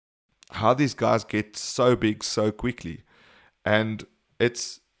how these guys get so big so quickly. And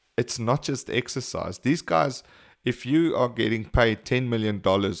it's not just exercise. These guys, if you are getting paid $10 million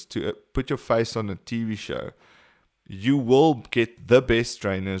to put your face on a TV show, you will get the best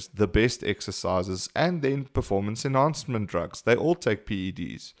trainers, the best exercises, and then performance enhancement drugs. They all take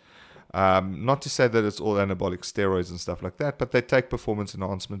PEDs. Not to say that it's all anabolic steroids and stuff like that, but they take performance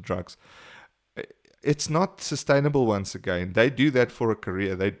enhancement drugs. It's not sustainable once again. They do that for a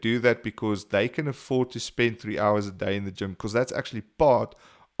career. They do that because they can afford to spend 3 hours a day in the gym, because that's actually part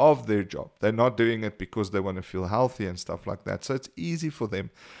of their job. They're not doing it because they want to feel healthy and stuff like that. So it's easy for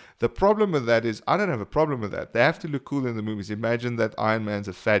them. The problem with that is, I don't have a problem with that. They have to look cool in the movies. Imagine that Iron Man's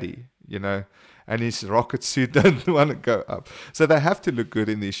a fatty, and his rocket suit doesn't want to go up. So they have to look good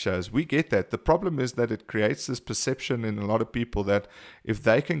in these shows. We get that. The problem is that it creates this perception in a lot of people that if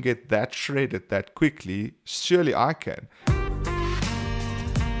they can get that shredded that quickly, surely I can.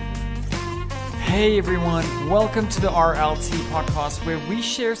 Hey everyone, welcome to the RLT podcast, where we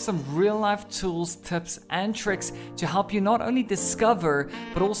share some real life tools, tips and tricks to help you not only discover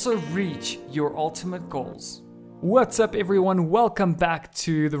but also reach your ultimate goals. What's up everyone, welcome back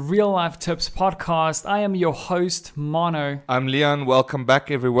to the Real Life Tips podcast. I am your host, Mono. I'm Leon, welcome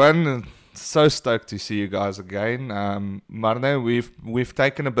back everyone. So stoked to see you guys again. Marne, we've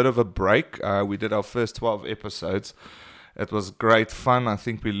taken a bit of a break. We did our first 12 episodes. It was great fun. I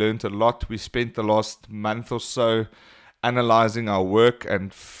think we learned a lot. We spent the last month or so analyzing our work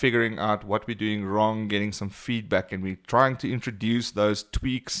and figuring out what we're doing wrong, getting some feedback, and we're trying to introduce those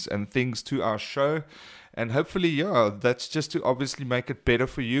tweaks and things to our show. And hopefully, that's just to obviously make it better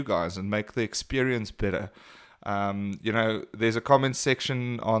for you guys and make the experience better. There's a comment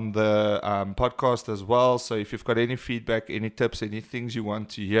section on the podcast as well. So if you've got any feedback, any tips, any things you want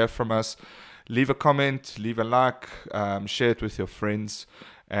to hear from us, leave a comment, leave a like, share it with your friends.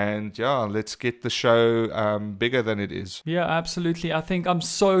 And let's get the show bigger than it is. Yeah, absolutely. I think I'm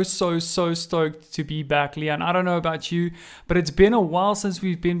so stoked to be back, Leon. I don't know about you, but it's been a while since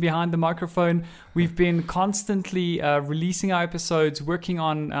we've been behind the microphone. We've been constantly releasing our episodes, working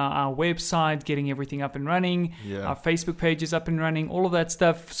on our website, getting everything up and running, our Facebook page is up and running, all of that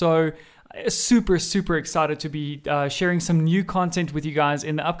stuff. So super excited to be sharing some new content with you guys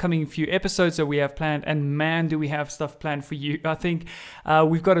in the upcoming few episodes that we have planned. And man, do we have stuff planned for you. I think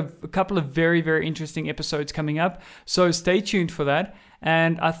we've got a couple of very interesting episodes coming up, so stay tuned for that.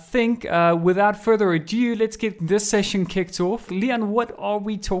 And I think without further ado, let's get this session kicked off. Leon, what are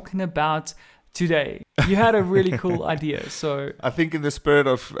we talking about today? You had a really cool idea, so I think in the spirit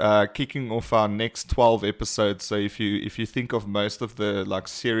of kicking off our next 12 episodes, so if you think of most of the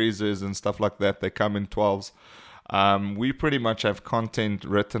series and stuff like that, they come in 12s. We pretty much have content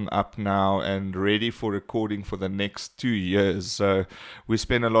written up now and ready for recording for the next 2 years. So we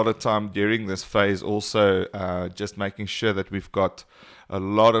spend a lot of time during this phase also just making sure that we've got a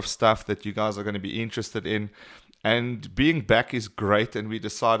lot of stuff that you guys are going to be interested in. And being back is great, and we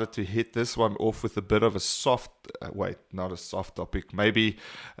decided to hit this one off with a bit of a not a soft topic, maybe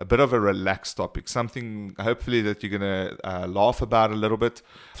a bit of a relaxed topic, something hopefully that you're going to laugh about a little bit.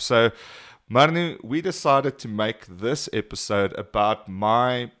 So, Marnu, we decided to make this episode about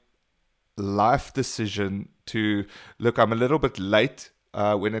my life decision to, look, I'm a little bit late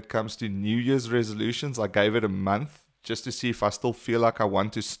when it comes to New Year's resolutions. I gave it a month just to see if I still feel like I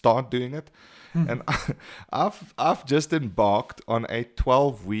want to start doing it. And I've just embarked on a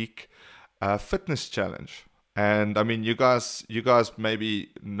 12-week fitness challenge. And I mean, you guys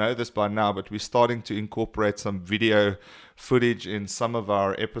maybe know this by now, but we're starting to incorporate some video footage in some of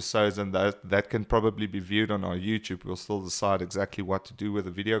our episodes, and that can probably be viewed on our YouTube. We'll still decide exactly what to do with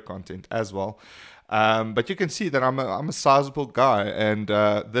the video content as well. But you can see that I'm a sizable guy, and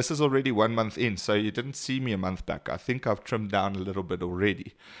this is already 1 month in, so you didn't see me a month back. I think I've trimmed down a little bit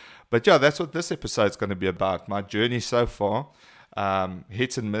already. But that's what this episode is going to be about. My journey so far,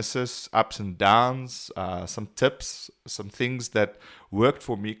 hits and misses, ups and downs, some tips, some things that worked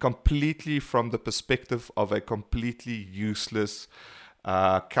for me completely from the perspective of a completely useless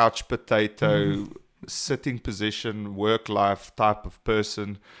couch potato, sitting position, work life type of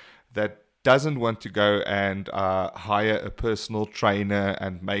person that doesn't want to go and hire a personal trainer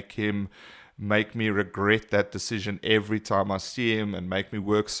and make me regret that decision every time I see him, and make me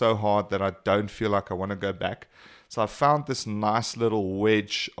work so hard that I don't feel like I want to go back. So I found this nice little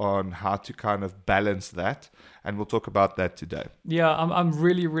wedge on how to kind of balance that, and we'll talk about that today. Yeah, I'm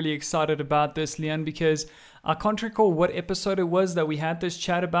really excited about this, Leon, because I can't recall what episode it was that we had this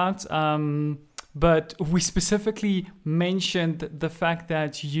chat about, but we specifically mentioned the fact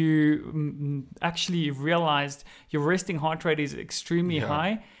that you actually realized your resting heart rate is extremely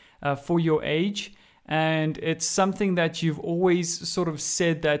high. for your age. And it's something that you've always sort of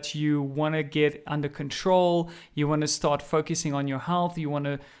said that you want to get under control. You want to start focusing on your health. You want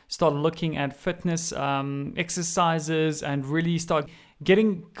to start looking at fitness exercises and really start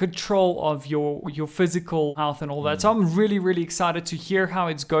getting control of your physical health and all that. So I'm really, really excited to hear how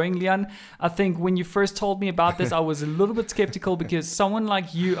it's going, Leon. I think when you first told me about this, I was a little bit skeptical because someone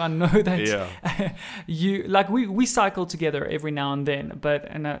like you, I know that you, like we cycle together every now and then. But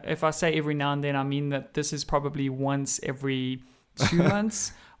if I say every now and then, I mean that this is probably once every 2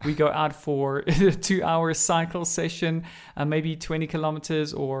 months. We go out for a 2-hour cycle session, maybe 20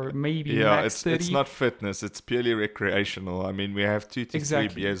 kilometers or maybe max 30. It's not fitness. It's purely recreational. I mean, we have 2 to 3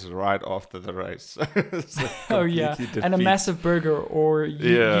 beers right after the race. Oh, yeah. And a massive burger, or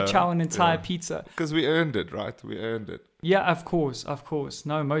you chow an entire pizza. Because we earned it, right? We earned it. Yeah, of course.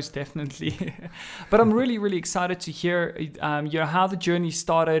 No, most definitely. But I'm really, really excited to hear how the journey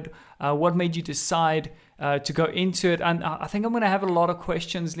started, what made you decide to go into it. And I think I'm going to have a lot of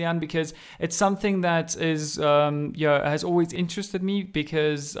questions, Leon, because it's something that is, has always interested me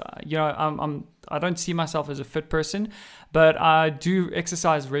because, I don't see myself as a fit person, but I do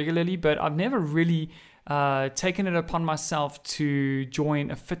exercise regularly, but I've never really taken it upon myself to join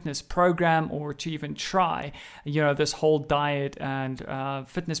a fitness program or to even try, this whole diet and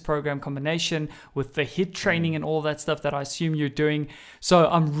fitness program combination with the HIIT training and all that stuff that I assume you're doing. So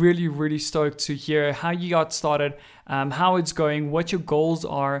I'm really, really stoked to hear how you got started, how it's going, what your goals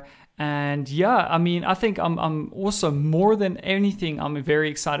are. And I think I'm also, more than anything, I'm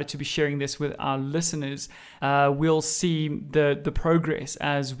very excited to be sharing this with our listeners. We'll see the progress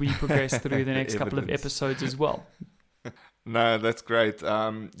as we progress through the next couple of episodes as well. No, that's great. So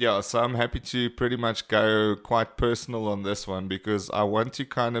I'm happy to pretty much go quite personal on this one because I want to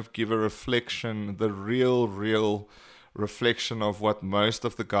kind of give a reflection, the real reflection of what most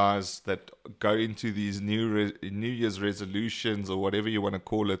of the guys that go into these New Year's resolutions or whatever you want to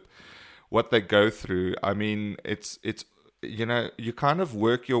call it, what they go through. I mean, it's you kind of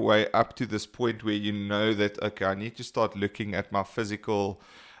work your way up to this point where you know that, okay, I need to start looking at my physical,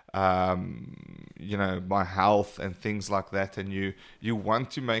 my health and things like that. And you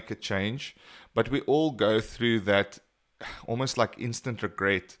want to make a change, but we all go through that almost like instant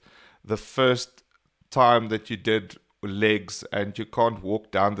regret. The first time that you did legs and you can't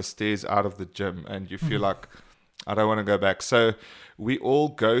walk down the stairs out of the gym and you feel like, I don't want to go back. So we all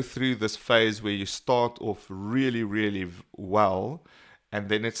go through this phase where you start off really, really well, and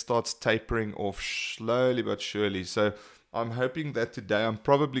then it starts tapering off slowly but surely. So I'm hoping that today I'm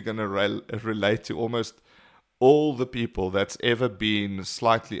probably going to relate to almost all the people that's ever been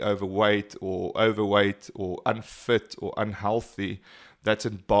slightly overweight or unfit or unhealthy that's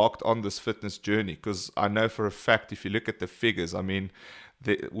embarked on this fitness journey. Because I know for a fact, if you look at the figures, I mean,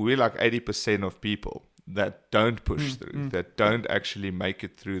 we're like 80% of people that don't push through, that don't actually make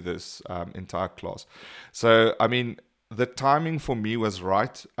it through this entire class. So, I mean, the timing for me was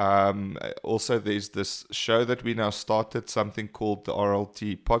right. Also, there's this show that we now started, something called the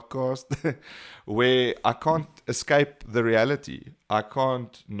RLT podcast, where I can't escape the reality. I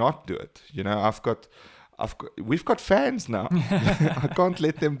can't not do it. We've got fans now. I can't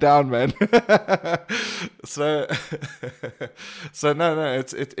let them down, man. So no,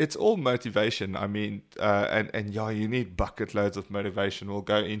 it's all motivation. I mean, you need bucket loads of motivation. We'll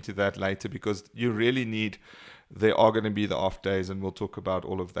go into that later because you really need. There are going to be the off days, and we'll talk about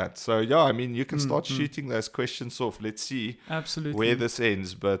all of that. So I mean, you can start shooting those questions off. Let's see where this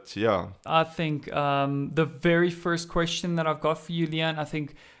ends. But I think the very first question that I've got for you, Leon, I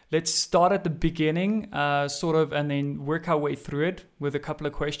think. Let's start at the beginning, and then work our way through it with a couple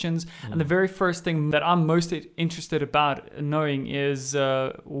of questions. And the very first thing that I'm most interested about knowing is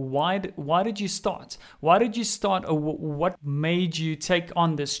why did you start? Why did you start? What made you take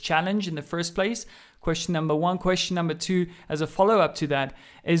on this challenge in the first place? Question number one. Question number two, as a follow-up to that,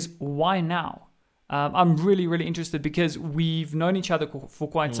 is why now? I'm really, really interested because we've known each other for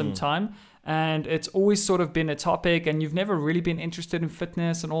quite some time. And it's always sort of been a topic, and you've never really been interested in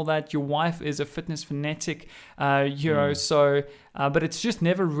fitness and all that. Your wife is a fitness fanatic, so, but it's just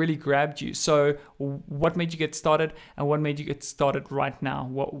never really grabbed you. So what made you get started, and what made you get started right now?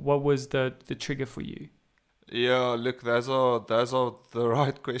 What was the trigger for you? Yeah, look, those are the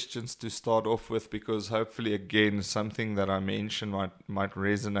right questions to start off with, because hopefully, again, something that I mentioned might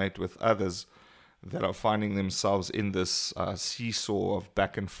resonate with others that are finding themselves in this seesaw of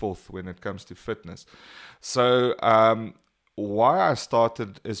back and forth when it comes to fitness. So why I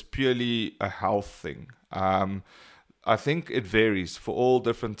started is purely a health thing. I think it varies for all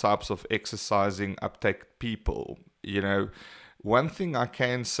different types of exercising uptake people. one thing I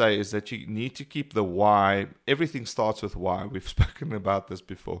can say is that you need to keep the why. Everything starts with why. We've spoken about this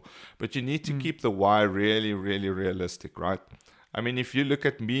before, but you need to keep the why really, really realistic, right? I mean, if you look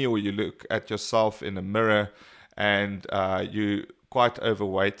at me or you look at yourself in a mirror and you're quite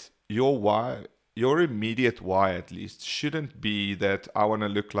overweight, your why, your immediate why at least, shouldn't be that I want to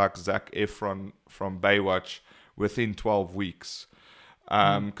look like Zac Efron from Baywatch within 12 weeks.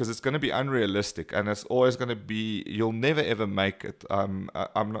 Because it's going to be unrealistic, and it's always going to be, you'll never ever make it. I'm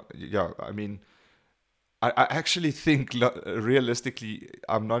not, I mean, I actually think realistically,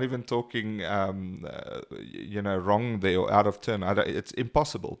 I'm not even talking, wrong there or out of turn. It's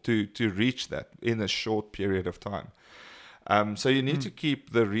impossible to reach that in a short period of time. So you need to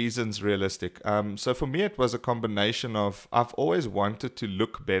keep the reasons realistic. So for me, it was a combination of, I've always wanted to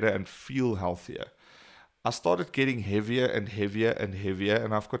look better and feel healthier. I started getting heavier and heavier and heavier,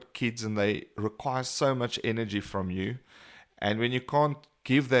 and I've got kids and they require so much energy from you. And when you can't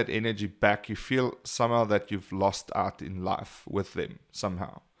give that energy back, you feel somehow that you've lost out in life with them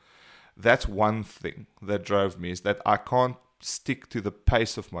somehow. That's one thing that drove me, is that I can't stick to the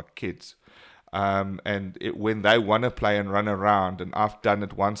pace of my kids. When they want to play and run around, and I've done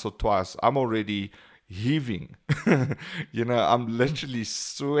it once or twice, I'm already heaving. I'm literally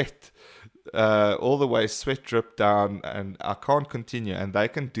all the way, sweat drip down, and I can't continue, and they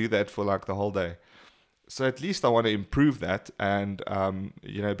can do that for like the whole day. So at least I want to improve that and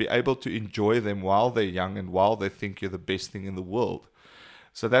be able to enjoy them while they're young and while they think you're the best thing in the world.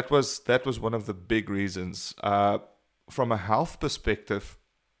 So that was one of the big reasons. From a health perspective,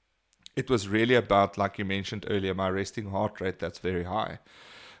 it was really about, like you mentioned earlier, my resting heart rate that's very high.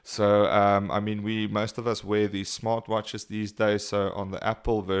 So, most of us wear these smartwatches these days. So on the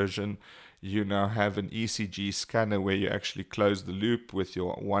Apple version, you now have an ECG scanner where you actually close the loop with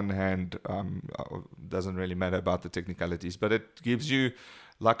your one hand. Doesn't really matter about the technicalities, but it gives you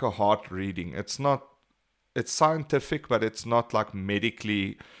like a heart reading. It's scientific, but it's not like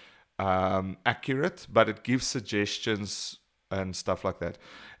medically accurate, but it gives suggestions and stuff like that.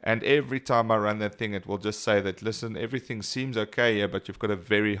 And every time I run that thing, it will just say that, listen, everything seems okay here, but you've got a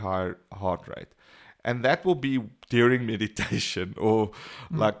very high heart rate. And that will be during meditation or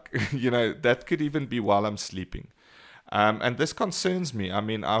that could even be while I'm sleeping. And this concerns me. I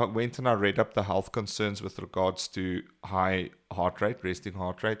mean, I went and I read up the health concerns with regards to high heart rate, resting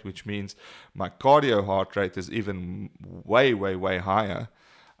heart rate, which means my cardio heart rate is even way, way, way higher.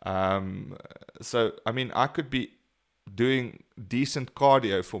 I could be doing decent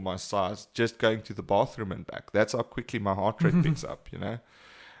cardio for my size, just going to the bathroom and back. That's how quickly my heart rate picks up,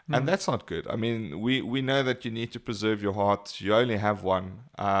 And that's not good. I mean, we know that you need to preserve your heart. You only have one.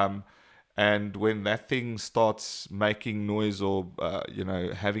 And when that thing starts making noise or,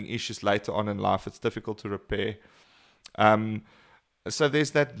 having issues later on in life, it's difficult to repair. So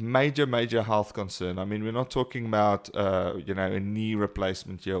there's that major, major health concern. I mean, we're not talking about, a knee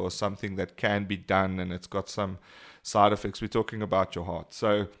replacement here or something that can be done and it's got some side effects. We're talking about your heart.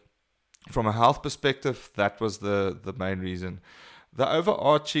 So from a health perspective, that was the main reason. The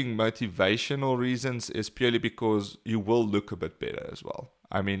overarching motivational reasons is purely because you will look a bit better as well.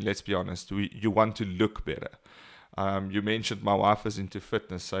 I mean, let's be honest, you want to look better. You mentioned my wife is into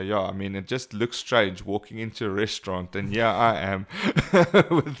fitness, so it just looks strange walking into a restaurant and I am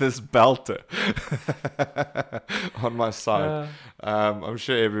with this belter on my side. I'm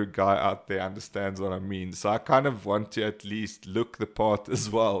sure every guy out there understands what I mean. So I kind of want to at least look the part as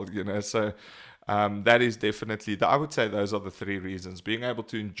well, So that is definitely, I would say those are the three reasons. Being able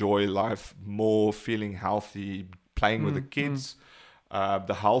to enjoy life more, feeling healthy, playing with the kids,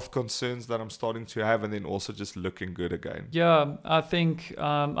 the health concerns that I'm starting to have, and then also just looking good again. Yeah, I think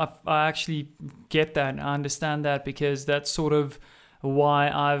I actually get that. I understand that because that's sort of why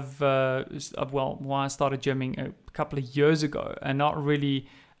why I started gymming a couple of years ago, and not really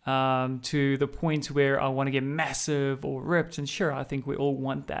to the point where I want to get massive or ripped. And sure, I think we all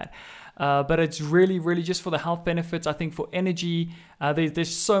want that. But it's really, really just for the health benefits. I think for energy,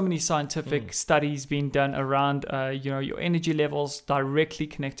 there's so many scientific studies being done around, your energy levels directly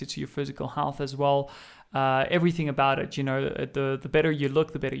connected to your physical health as well. Everything about it, the better you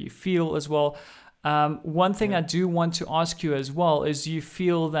look, the better you feel as well. One thing I do want to ask you as well is, you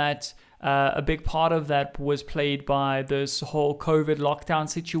feel that a big part of that was played by this whole COVID lockdown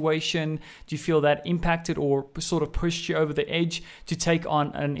situation? Do you feel that impacted or sort of pushed you over the edge to take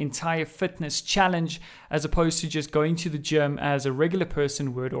on an entire fitness challenge, as opposed to just going to the gym as a regular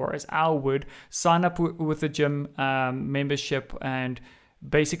person would, or as I would, sign up with a gym membership and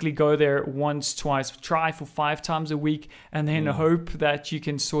basically go there once, twice, try for 5 times a week, and then hope that you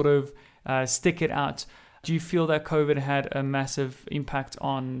can sort of stick it out? Do you feel that COVID had a massive impact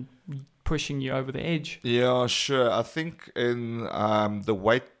on pushing you over the edge? Yeah, sure. I think in the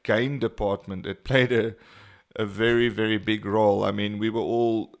weight gain department, it played a very, very big role. I mean, we were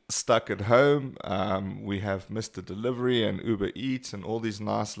all stuck at home. We have Mr. Delivery and Uber Eats and all these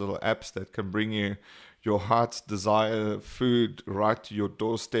nice little apps that can bring you your heart's desire food right to your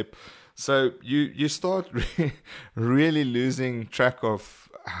doorstep. So you start really losing track of.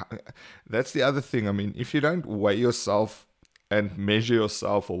 That's the other thing. I mean, if you don't weigh yourself and measure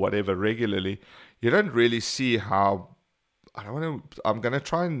yourself or whatever regularly, you don't really see how. I'm going to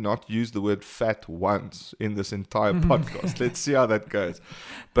try and not use the word fat once in this entire podcast. Let's see how that goes.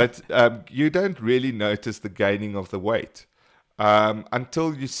 But you don't really notice the gaining of the weight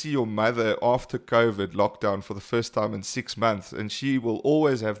until you see your mother after COVID lockdown for the first time in 6 months. And she will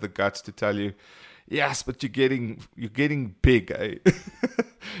always have the guts to tell you, yes, but you're getting big, eh?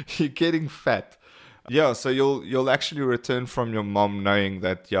 You're getting fat. Yeah, so you'll actually return from your mom knowing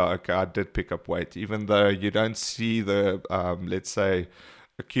that, yeah, okay, I did pick up weight, even though you don't see the, let's say,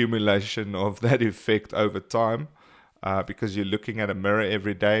 accumulation of that effect over time, because you're looking at a mirror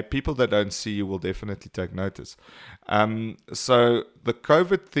every day. People that don't see you will definitely take notice. So the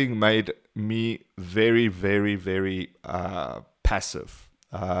COVID thing made me very, very, very passive.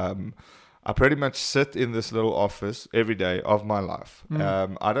 I pretty much sit in this little office every day of my life.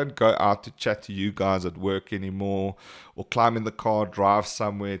 I don't go out to chat to you guys at work anymore, or climb in the car, drive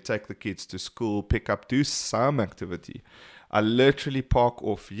somewhere, take the kids to school, pick up, do some activity. I literally park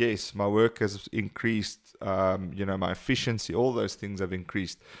off. Yes, my work has increased, my efficiency, all those things have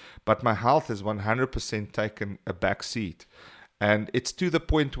increased. But my health has 100% taken a back seat. And it's to the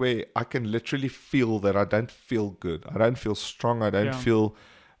point where I can literally feel that I don't feel good. I don't feel strong. I don't feel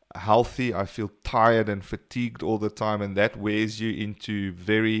healthy. I feel tired and fatigued all the time, and that wears you into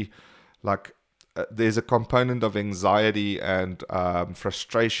very there's a component of anxiety and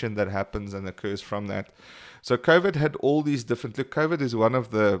frustration that happens and occurs from that. So COVID had all these different. Look, COVID is one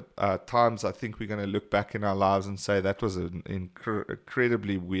of the times I think we're going to look back in our lives and say that was an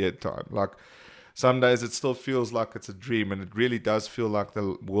incredibly weird time. Like, some days it still feels like it's a dream, and it really does feel like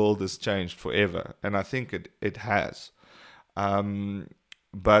the world has changed forever, and I think it has.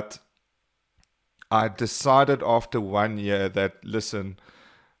 But I decided after 1 year that, listen,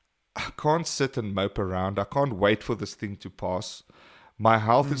 I can't sit and mope around. I can't wait for this thing to pass. My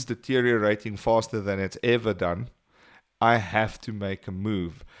health is deteriorating faster than it's ever done. I have to make a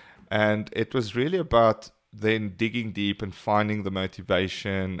move. And it was really about then digging deep and finding the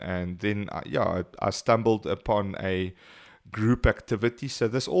motivation. And then, I stumbled upon a group activity. So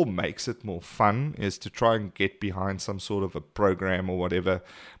this all makes it more fun, is to try and get behind some sort of a program or whatever.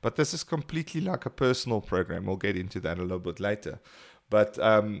 But this is completely like a personal program. We'll get into that a little bit later. But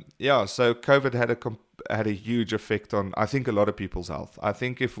so COVID had a huge effect on, I think, a lot of people's health. I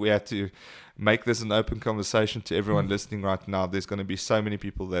think if we had to make this an open conversation to everyone listening right now, there's going to be so many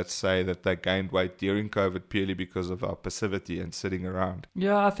people that say that they gained weight during COVID purely because of our passivity and sitting around.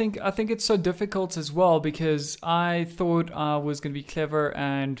 Yeah, I think it's so difficult as well, because I thought I was going to be clever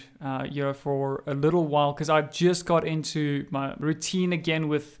and, for a little while, because I just got into my routine again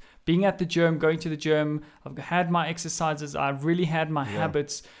with being at the gym, going to the gym. I've had my exercises. I've really had my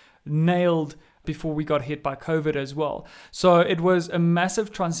habits nailed before we got hit by COVID as well. So it was a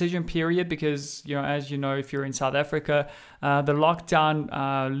massive transition period because, as you know, if you're in South Africa, the lockdown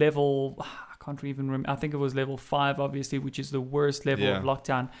level, I can't even remember, I think it was level 5, obviously, which is the worst level of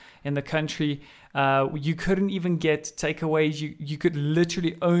lockdown in the country. You couldn't even get takeaways. You could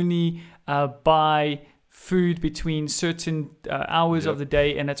literally only buy food between certain hours of the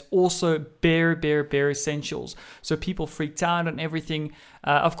day, and it's also bare essentials. So people freaked out and everything.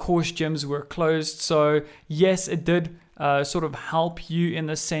 Of course, gyms were closed. So yes, it did sort of help you in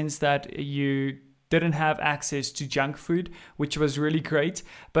the sense that you didn't have access to junk food, which was really great.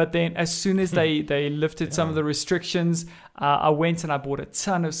 But then as soon as they lifted some of the restrictions, I went and I bought a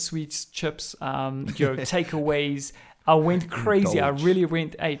ton of sweets, chips, takeaways. I went crazy. I really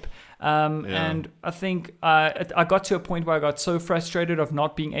went ape. And I think I got to a point where I got so frustrated of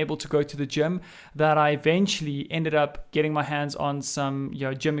not being able to go to the gym that I eventually ended up getting my hands on some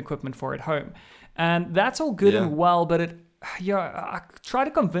gym equipment for at home. And that's all good and well, but I try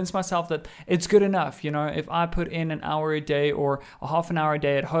to convince myself that it's good enough. If I put in an hour a day or a half an hour a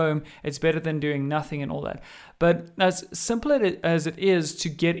day at home, it's better than doing nothing and all that. But as simple as it is to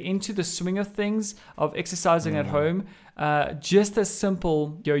get into the swing of things, of exercising at home, just as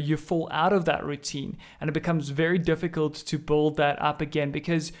simple, you fall out of that routine and it becomes very difficult to build that up again,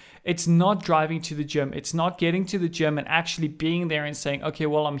 because it's not driving to the gym. It's not getting to the gym and actually being there and saying, okay,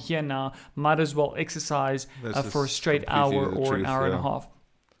 well, I'm here now. Might as well exercise for a straight hour or an hour and a half.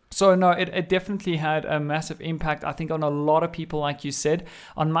 So no, it definitely had a massive impact, I think, on a lot of people, like you said,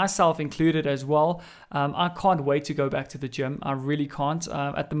 on myself included as well. I can't wait to go back to the gym. I really can't.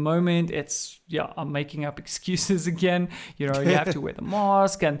 At the moment, I'm making up excuses again. You have to wear the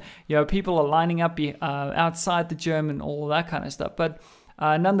mask, and people are lining up outside the gym and all that kind of stuff. But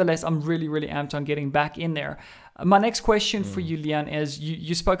nonetheless, I'm really, really amped on getting back in there. My next question for you, Leon, is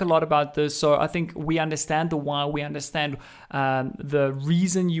you spoke a lot about this. So I think we understand the why. We understand the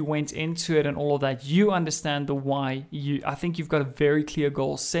reason you went into it and all of that. You understand the why. I think you've got a very clear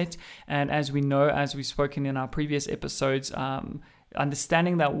goal set. And as we know, as we've spoken in our previous episodes,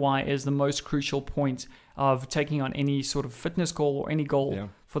 understanding that why is the most crucial point of taking on any sort of fitness goal or any goal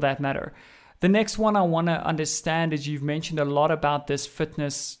for that matter. The next one I want to understand is you've mentioned a lot about this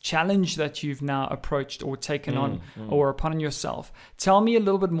fitness challenge that you've now approached or taken on or upon yourself. Tell me a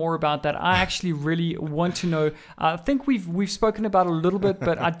little bit more about that. I actually really want to know. I think we've spoken about it a little bit,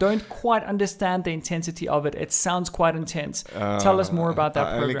 but I don't quite understand the intensity of it. It sounds quite intense. Tell us more about that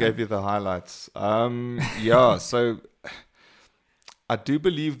program. I only gave you the highlights. So I do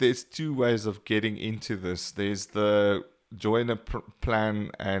believe there's two ways of getting into this. There's the join a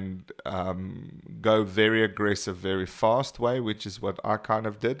plan and go very aggressive, very fast way, which is what I kind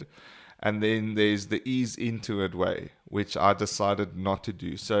of did. And then there's the ease into it way, which I decided not to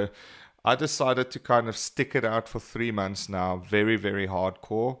do. So I decided to kind of stick it out for 3 months now, very, very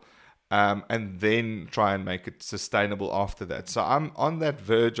hardcore, and then try and make it sustainable after that. So I'm on that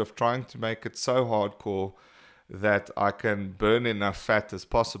verge of trying to make it so hardcore that I can burn enough fat as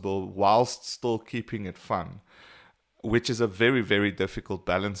possible whilst still keeping it fun, which is a very, very difficult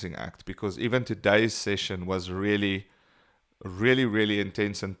balancing act, because even today's session was really, really, really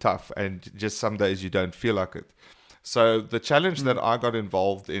intense and tough, and just some days you don't feel like it. So the challenge that I got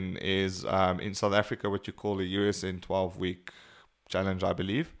involved in is in South Africa, what you call a USN 12-week challenge, I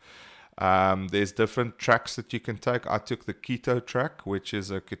believe. There's different tracks that you can take. I took the keto track, which is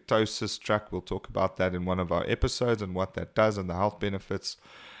a ketosis track. We'll talk about that in one of our episodes and what that does and the health benefits,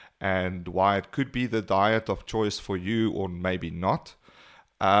 and why it could be the diet of choice for you or maybe not.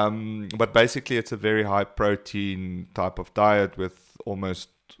 But basically, it's a very high protein type of diet with almost,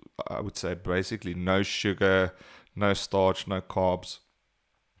 I would say, basically no sugar, no starch, no carbs,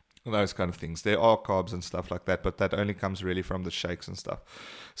 those kind of things. There are carbs and stuff like that, but that only comes really from the shakes and stuff.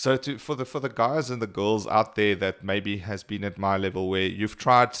 So for the guys and the girls out there that maybe has been at my level, where you've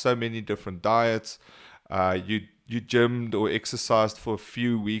tried so many different diets, you gymmed or exercised for a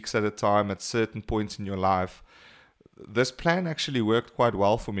few weeks at a time at certain points in your life, this plan actually worked quite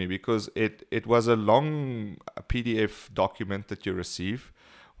well for me, because it was a long PDF document that you receive.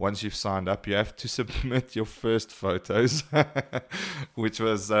 Once you've signed up, you have to submit your first photos, which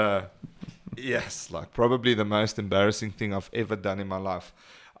was, probably the most embarrassing thing I've ever done in my life.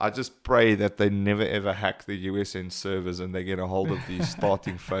 I just pray that they never ever hack the USN servers and they get a hold of these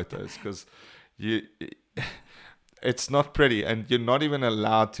starting photos, because it's not pretty, and you're not even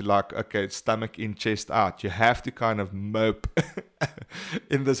allowed to stomach in, chest out. You have to kind of mope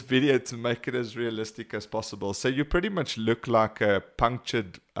in this video to make it as realistic as possible. So you pretty much look like a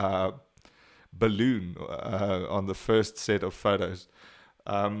punctured balloon on the first set of photos.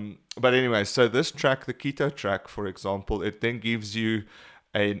 But anyway, so this track, the keto track, for example, it then gives you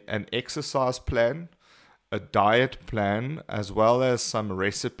an exercise plan, a diet plan, as well as some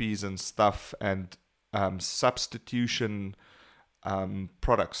recipes and stuff, and substitution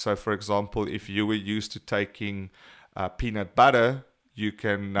products. So for example, if you were used to taking peanut butter, you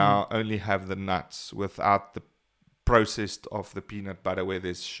can now only have the nuts without the processed of the peanut butter, where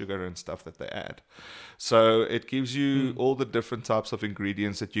there's sugar and stuff that they add. So it gives you all the different types of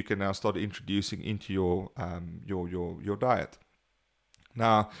ingredients that you can now start introducing into your diet.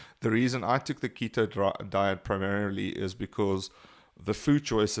 Now, the reason I took the keto diet primarily is because the food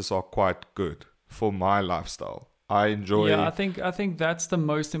choices are quite good for my lifestyle. I enjoy. Yeah, I think that's the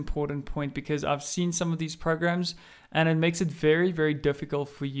most important point, because I've seen some of these programs and it makes it very, very difficult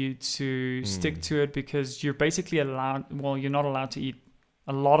for you to stick to it, because you're basically you're not allowed to eat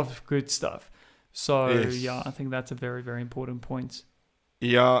a lot of good stuff. So yes. I think that's a very, very important point.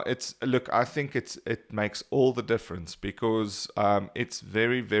 Yeah, I think it makes all the difference, because it's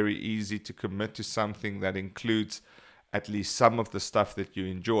very, very easy to commit to something that includes at least some of the stuff that you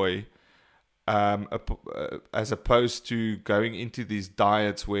enjoy, as opposed to going into these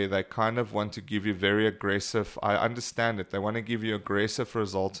diets where they kind of want to give you very aggressive. I understand it. They want to give you aggressive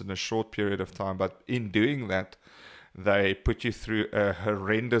results in a short period of time, but in doing that, they put you through a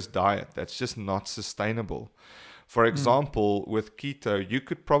horrendous diet that's just not sustainable. For example, with keto, you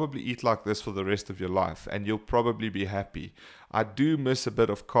could probably eat like this for the rest of your life and you'll probably be happy. I do miss a bit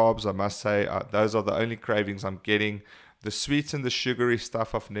of carbs, I must say. Those are the only cravings I'm getting. The sweets and the sugary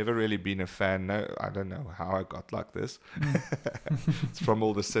stuff, I've never really been a fan. No, I don't know how I got like this. It's from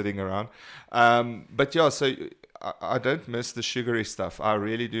all the sitting around. But yeah, so I don't miss the sugary stuff. I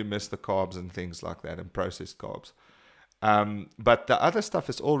really do miss the carbs and things like that, and processed carbs. But the other stuff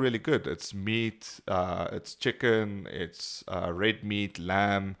is all really good. It's meat, it's chicken, it's red meat,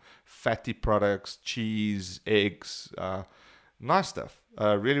 lamb, fatty products, cheese, eggs, nice stuff.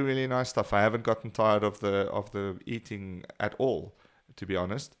 Really, really nice stuff. I haven't gotten tired of the eating at all, to be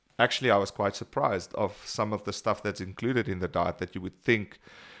honest. Actually, I was quite surprised of some of the stuff that's included in the diet that you would think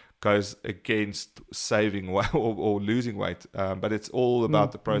goes against saving weight or losing weight. But it's all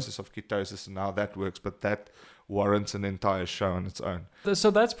about the process of ketosis and how that works. But that warrants an entire show on its own. So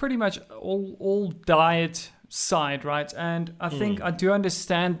that's pretty much all diet side, right? And I think I do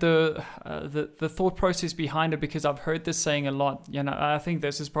understand the thought process behind it, because I've heard this saying a lot. You know, I think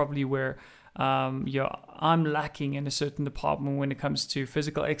this is probably where I'm lacking in a certain department when it comes to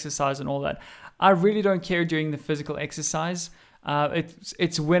physical exercise and all that. I really don't care doing the physical exercise.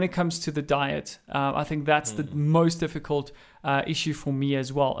 It's when it comes to the diet. I think that's the most difficult issue for me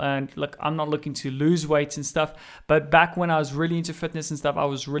as well. And look, I'm not looking to lose weight and stuff, but back when I was really into fitness and stuff, I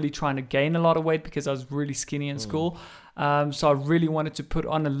was really trying to gain a lot of weight because I was really skinny in school. So I really wanted to put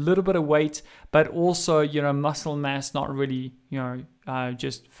on a little bit of weight, but also, you know, muscle mass, not really, you know,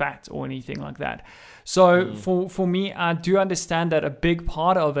 just fat or anything like that. So for me, I do understand that a big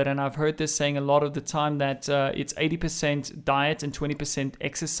part of it, and I've heard this saying a lot of the time, that it's 80% diet and 20%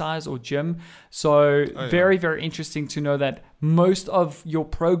 exercise or gym. So very, very interesting to know that most of your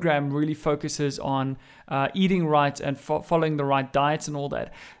program really focuses on eating right and following the right diets and all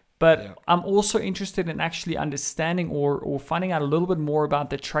that. But I'm also interested in actually understanding or finding out a little bit more about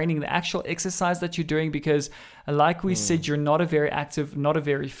the training, the actual exercise that you're doing, because like we said, you're not a very active, not a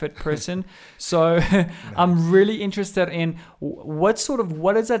very fit person. So I'm really interested in what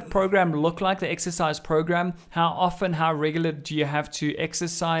does that program look like, the exercise program? How often, how regular do you have to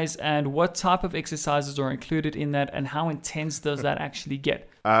exercise, and what type of exercises are included in that, and how intense does that actually get?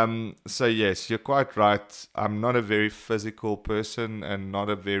 So yes, you're quite right. I'm not a very physical person and not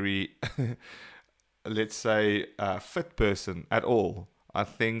a very, let's say, fit person at all. I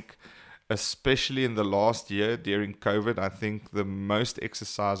think, especially in the last year during COVID, I think the most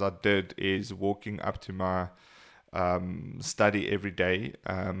exercise I did is walking up to my study every day.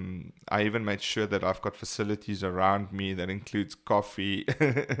 I even made sure that I've got facilities around me that includes coffee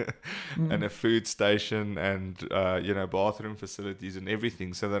and a food station and bathroom facilities and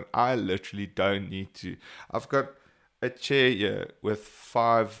everything, so that I literally don't need to. I've got a chair here with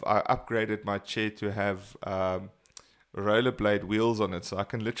 5. I upgraded my chair to have rollerblade wheels on it, so I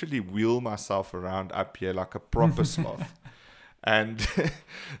can literally wheel myself around up here like a proper sloth. And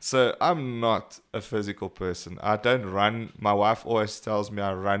so I'm not a physical person. I don't run. My wife always tells me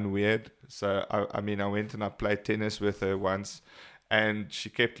I run weird. So, I went and I played tennis with her once, and she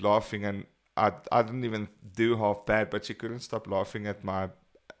kept laughing, and I didn't even do half bad, but she couldn't stop laughing at my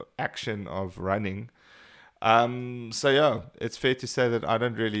action of running. So yeah, it's fair to say that I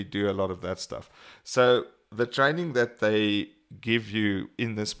don't really do a lot of that stuff. So the training that they give you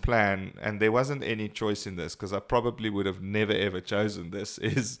in this plan, and there wasn't any choice in this because I probably would have never ever chosen this,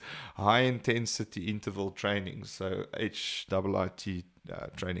 is high intensity interval training. So HIIT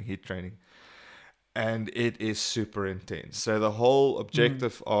training, HIIT training. And it is super intense. So the whole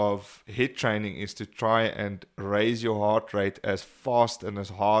objective of HIIT training is to try and raise your heart rate as fast and as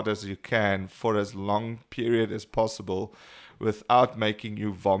hard as you can for as long period as possible without making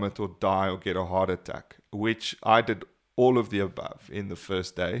you vomit or die or get a heart attack, which I did all of the above in the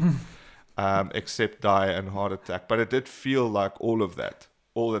first day, except die and heart attack. But it did feel like all of that,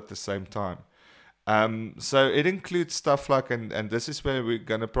 all at the same time. So it includes stuff like, and this is where we're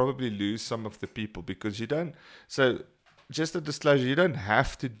going to probably lose some of the people, because you don't, so just a disclosure, you don't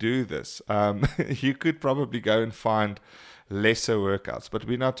have to do this. You could probably go and find lesser workouts, but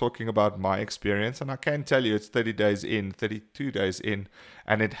we're not talking about my experience, and I can tell you it's 30 days in, 32 days in,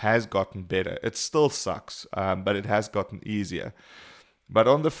 and it has gotten better. It still sucks, but it has gotten easier. But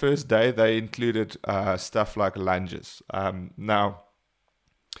on the first day, they included stuff like lunges. Now,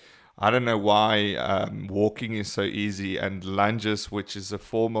 I don't know why walking is so easy and lunges, which is a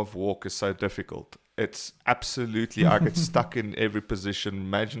form of walk, is so difficult. It's absolutely, I get stuck in every position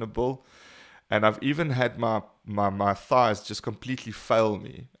imaginable. And I've even had my thighs just completely fail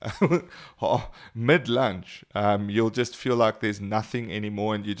me. Mid-lunge, you'll just feel like there's nothing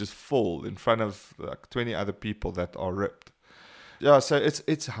anymore and you just fall in front of like 20 other people that are ripped. Yeah, so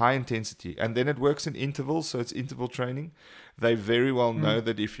it's high intensity. And then it works in intervals, so it's interval training. They very well know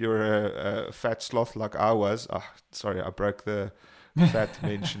that if you're a fat sloth like I was, sorry, I broke the fat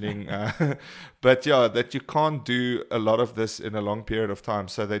mentioning, but yeah, that you can't do a lot of this in a long period of time.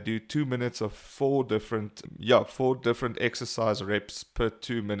 So they do 2 minutes of four different exercise reps per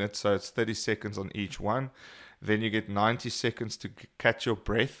 2 minutes. So it's 30 seconds on each one. Then you get 90 seconds to catch your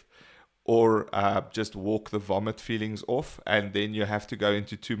breath or just walk the vomit feelings off. And then you have to go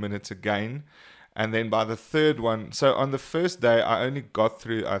into 2 minutes again. And then by the third one, so on the first day, I only got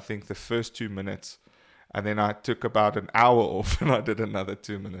through, I think, the first 2 minutes. And then I took about an hour off and I did another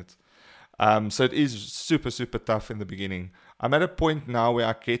 2 minutes. So it is super, super tough in the beginning. I'm at a point now where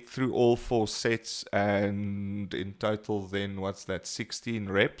I get through all 4 sets and in total then, 16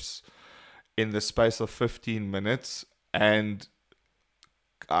 reps in the space of 15 minutes. And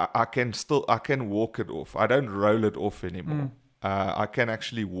I can walk it off. I don't roll it off anymore. I can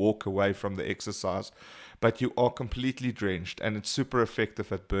actually walk away from the exercise. But you are completely drenched, and it's super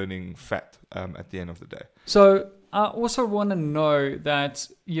effective at burning fat at the end of the day. So I also want to know that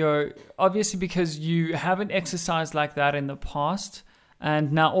you're obviously, because you haven't exercised like that in the past,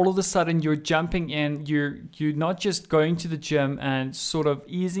 and now all of a sudden you're jumping in, you're not just going to the gym and sort of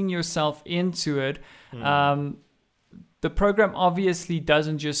easing yourself into it. The program obviously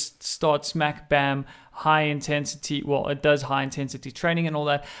doesn't just start smack bam high intensity. Well, it does high intensity training and all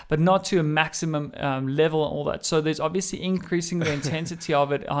that, but not to a maximum level and all that. So there's obviously increasing the intensity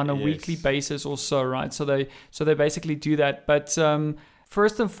of it on a weekly basis or so, right? So they basically do that. But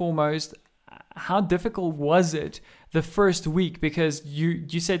first and foremost, how difficult was it the first week? Because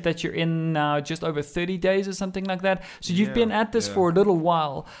you said that you're in now just over 30 days or something like that. So you've been at this for a little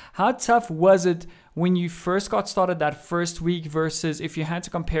while. How tough was it when you first got started that first week versus if you had to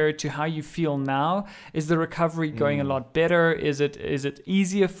compare it to how you feel now? Is the recovery going a lot better? Is it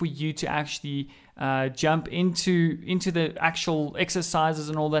easier for you to actually jump into the actual exercises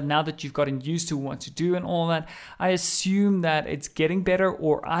and all that now that you've gotten used to what to do and all that? I assume that it's getting better,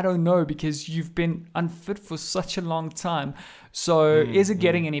 or I don't know, because you've been unfit for such a long time. So is it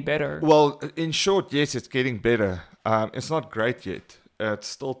getting any better? Well, in short, yes, it's getting better. It's not great yet. It's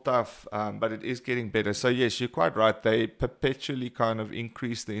still tough, but it is getting better. So yes, you're quite right. They perpetually kind of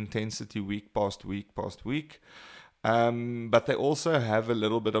increase the intensity week past week past week. But they also have a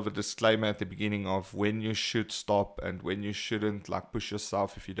little bit of a disclaimer at the beginning of when you should stop and when you shouldn't, like push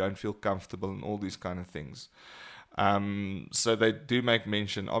yourself if you don't feel comfortable and all these kind of things. So they do make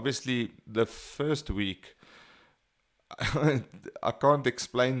mention. Obviously, the first week, I can't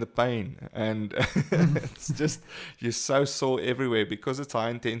explain the pain, and it's just you're so sore everywhere because it's high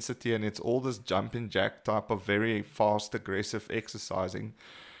intensity and it's all this jumping jack type of very fast, aggressive exercising.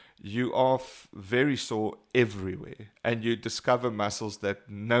 You are very sore everywhere, and you discover muscles that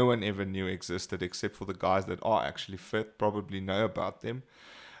no one ever knew existed except for the guys that are actually fit, probably know about them.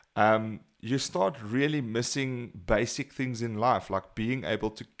 You start really missing basic things in life, like being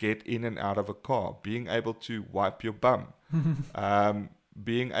able to get in and out of a car, being able to wipe your bum,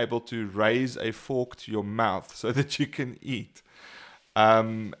 being able to raise a fork to your mouth so that you can eat.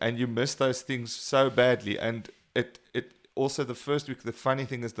 And you miss those things so badly. And it also, the first week, the funny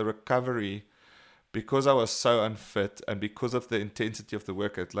thing is the recovery, because I was so unfit and because of the intensity of the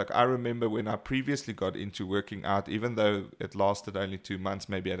workout. Like I remember when I previously got into working out, even though it lasted only 2 months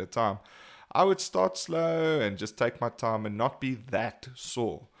maybe at a time, I would start slow and just take my time and not be that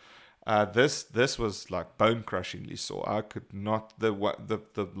sore. This was like bone crushingly sore. I could not,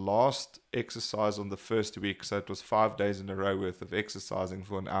 the last exercise on the first week, so it was 5 days in a row worth of exercising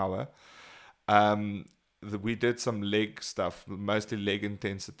for an hour. We did some leg stuff, mostly leg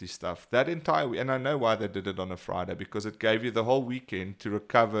intensity stuff. That entire week, and I know why they did it on a Friday, because it gave you the whole weekend to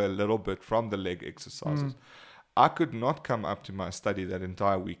recover a little bit from the leg exercises. I could not come up to my study that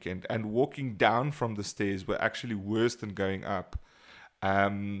entire weekend, and walking down from the stairs were actually worse than going up.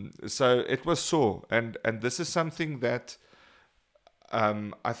 So it was sore, and this is something that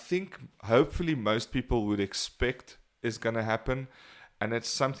I think hopefully most people would expect is going to happen, and it's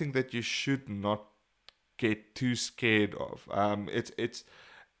something that you should not get too scared of.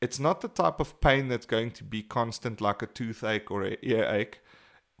 It's not the type of pain that's going to be constant like a toothache or an earache.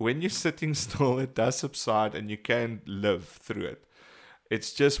 When you're sitting still, it does subside and you can live through it.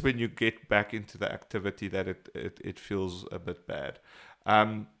 It's just when you get back into the activity that it feels a bit bad.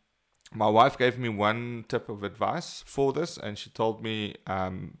 My wife gave me one tip of advice for this, and she told me,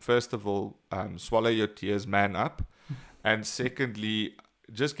 first of all, swallow your tears, man up. And secondly,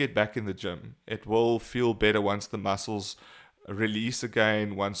 just get back in the gym. It will feel better once the muscles release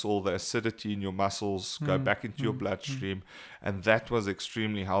again, once all the acidity in your muscles go back into your bloodstream. And that was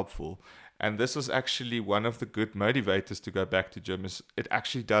extremely helpful. And this was actually one of the good motivators to go back to gym. Is it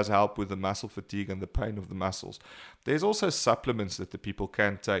actually does help with the muscle fatigue and the pain of the muscles. There's also supplements that the people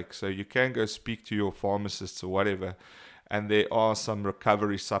can take. So you can go speak to your pharmacists or whatever. And there are some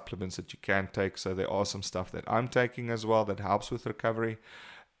recovery supplements that you can take. So there are some stuff that I'm taking as well that helps with recovery.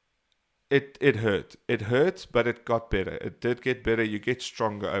 It hurt. It hurt, but it got better. It did get better. You get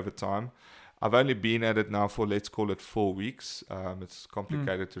stronger over time. I've only been at it now for, let's call it 4 weeks. It's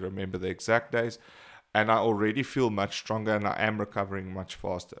complicated to remember the exact days. And I already feel much stronger and I am recovering much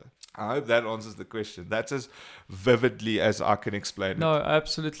faster. I hope that answers the question. That's as vividly as I can explain it. No,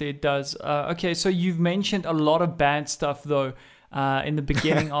 absolutely it does. Okay, so you've mentioned a lot of bad stuff though. In the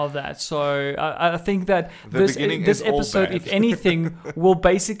beginning of that. So I think that this episode, if anything, will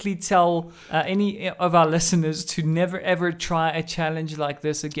basically tell any of our listeners to never ever try a challenge like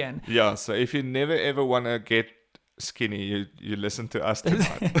this again. Yeah, so if you never ever want to get skinny, you listen to us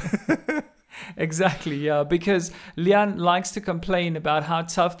tonight. Exactly, yeah, because Leon likes to complain about how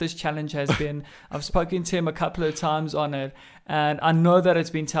tough this challenge has been. I've spoken to him a couple of times on it, and I know that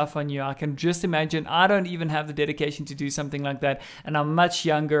it's been tough on you. I can just imagine. I don't even have the dedication to do something like that, and I'm much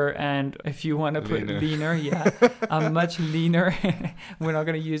younger, and if you want to put leaner, yeah, I'm much leaner. We're not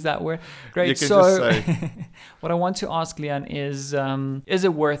going to use that word. Great, you can so just say. What I want to ask Leon is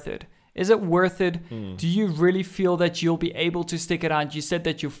it worth it? Is it worth it? Do you really feel that you'll be able to stick it out? You said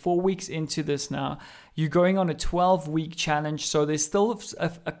that you're 4 weeks into this now. You're going on a 12-week challenge, so there's still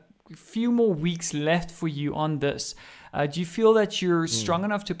a few more weeks left for you on this. Do you feel that you're strong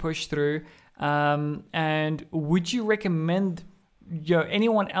enough to push through? And would you recommend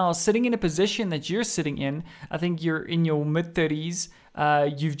anyone else sitting in a position that you're sitting in? I think you're in your mid-30s.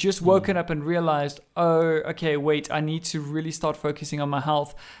 You've just woken up and realized, oh, okay, wait, I need to really start focusing on my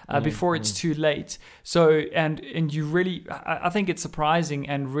health before it's too late. So, and you really, I think it's surprising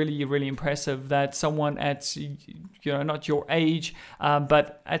and really, really impressive that someone at, not your age,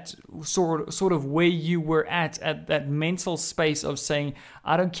 but at sort of where you were at that mental space of saying,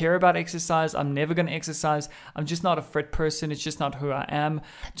 I don't care about exercise. I'm never going to exercise. I'm just not a fit person. It's just not who I am.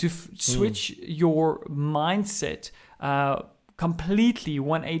 To switch your mindset, completely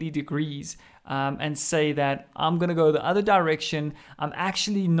 180 degrees and say that I'm going to go the other direction. I'm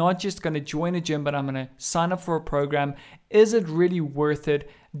actually not just going to join a gym, but I'm going to sign up for a program. Is it really worth it?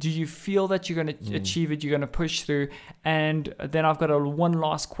 Do you feel that you're going to achieve it? You're going to push through? And then I've got one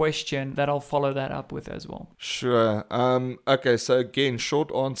last question that I'll follow that up with as well. Sure. Okay, so again,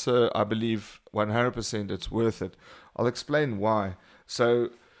 short answer, I believe 100% it's worth it. I'll explain why. So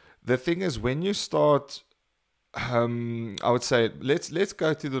the thing is, when you start... I would say let's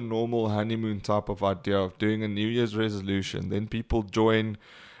go to the normal honeymoon type of idea of doing a New Year's resolution. Then people join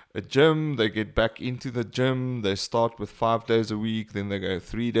a gym, they get back into the gym, they start with 5 days a week, then they go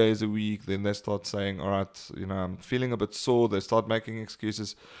 3 days a week, then they start saying, all right, I'm feeling a bit sore, they start making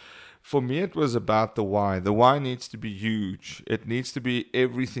excuses. For me, it was about the why. The why needs to be huge. It needs to be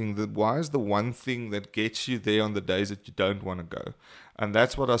everything. The why is the one thing that gets you there on the days that you don't want to go. And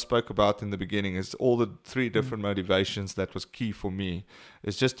that's what I spoke about in the beginning, is all the 3 different motivations that was key for me.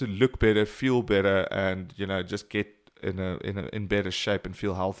 Is just to look better, feel better, and, just get in better shape and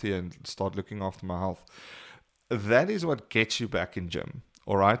feel healthier and start looking after my health. That is what gets you back in gym,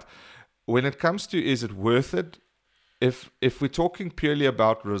 all right? When it comes to, is it worth it? If we're talking purely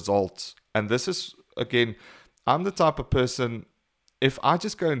about results, and this is, again, I'm the type of person, if I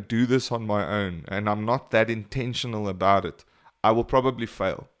just go and do this on my own and I'm not that intentional about it, I will probably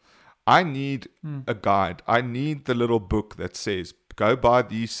fail. I need a guide. I need the little book that says, go buy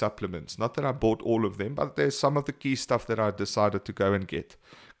these supplements. Not that I bought all of them, but there's some of the key stuff that I decided to go and get,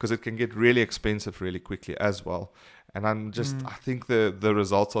 because it can get really expensive really quickly as well. And I think the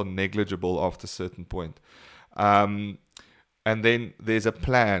results are negligible after a certain point. And then there's a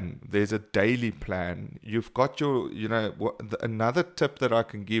plan. There's a daily plan. You've got your, another tip that I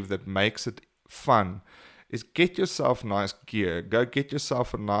can give that makes it fun is get yourself nice gear. Go get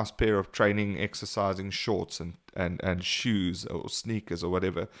yourself a nice pair of training, exercising shorts and shoes or sneakers or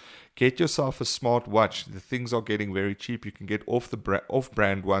whatever. Get yourself a smart watch. The things are getting very cheap. You can get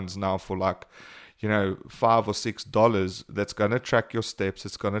off-brand ones now for like, $5 or $6. That's going to track your steps.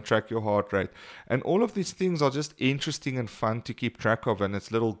 It's going to track your heart rate. And all of these things are just interesting and fun to keep track of. And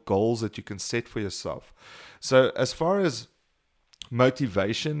it's little goals that you can set for yourself. So as far as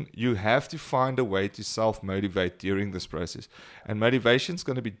motivation, you have to find a way to self-motivate during this process. And motivation is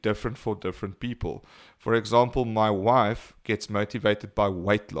going to be different for different people. For example, my wife gets motivated by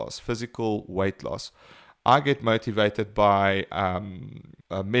weight loss, physical weight loss. I get motivated by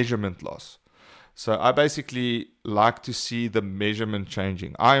measurement loss. So I basically like to see the measurement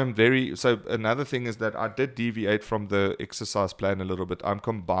changing. So another thing is that I did deviate from the exercise plan a little bit. I'm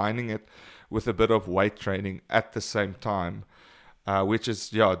combining it with a bit of weight training at the same time. Which is,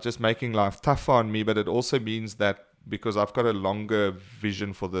 just making life tougher on me, but it also means that because I've got a longer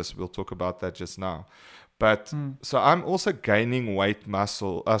vision for this, we'll talk about that just now. But so I'm also gaining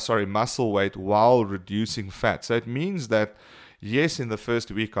muscle weight while reducing fat. So it means that, yes, in the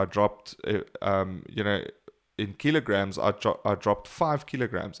first week I dropped, in kilograms, I dropped 5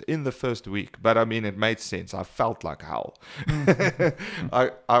 kilograms in the first week. But I mean, it made sense. I felt like hell.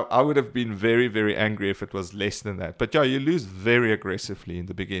 I would have been very, very angry if it was less than that. But you lose very aggressively in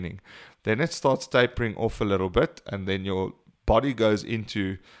the beginning. Then it starts tapering off a little bit. And then your body goes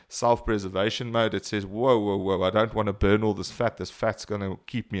into self-preservation mode. It says, whoa, I don't want to burn all this fat. This fat's going to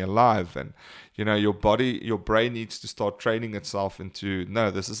keep me alive. And, your brain needs to start training itself into, no,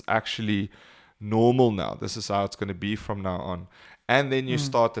 this is actually normal now. This is how it's going to be from now on. And then you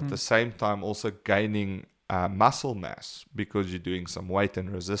start at the same time also gaining muscle mass because you're doing some weight and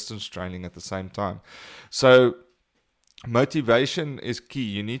resistance training at the same time. So motivation is key.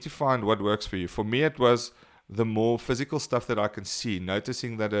 You need to find what works for you. For me, it was the more physical stuff that I can see,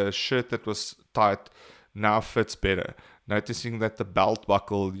 noticing that a shirt that was tight now fits better, noticing that the belt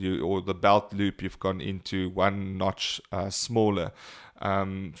buckle or the belt loop you've gone into one notch smaller.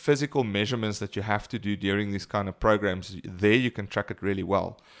 Physical measurements that you have to do during these kind of programs, there you can track it really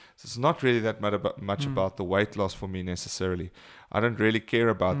well. So it's not really that much about the weight loss for me necessarily. I don't really care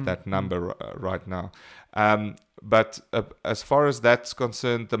about that number right now. But as far as that's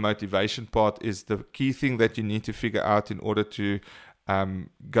concerned, the motivation part is the key thing that you need to figure out in order to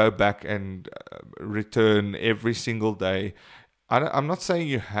go back and return every single day. I'm not saying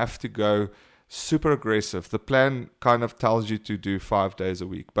you have to go super aggressive. The plan kind of tells you to do 5 days a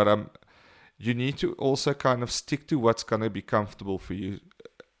week, but you need to also kind of stick to what's going to be comfortable for you.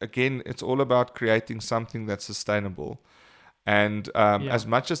 Again, it's all about creating something that's sustainable. And as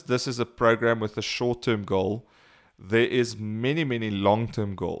much as this is a program with a short-term goal, there is many, many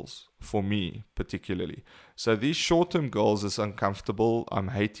long-term goals for me particularly. So these short-term goals is uncomfortable. I'm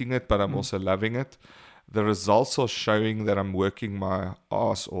hating it, but I'm also loving it. The results are showing that I'm working my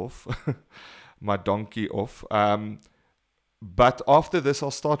ass off, my donkey off. But after this,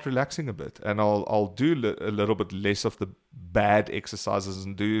 I'll start relaxing a bit, and I'll do a little bit less of the bad exercises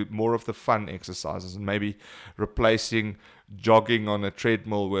and do more of the fun exercises, and maybe replacing jogging on a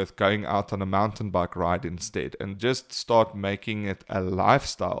treadmill with going out on a mountain bike ride instead, and just start making it a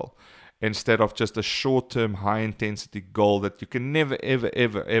lifestyle instead of just a short-term, high-intensity goal that you can never, ever,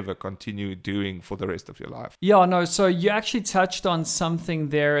 ever, ever continue doing for the rest of your life. Yeah, no, so you actually touched on something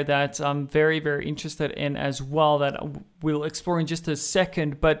there that I'm very, very interested in as well that we'll explore in just a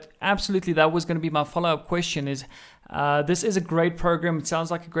second. But absolutely, that was going to be my follow-up question is, this is a great program. It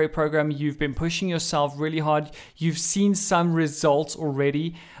sounds like a great program. You've been pushing yourself really hard. You've seen some results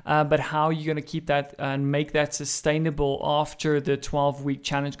already, but how are you going to keep that and make that sustainable after the 12-week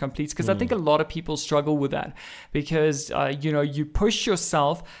challenge completes? Because I think a lot of people struggle with that because, you push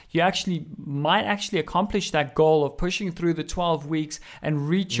yourself. You might actually accomplish that goal of pushing through the 12 weeks and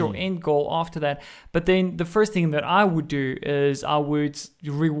reach your end goal after that. But then the first thing that I would do is I would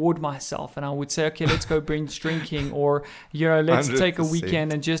reward myself and I would say, okay, let's go binge drinking, or let's 100%. Take a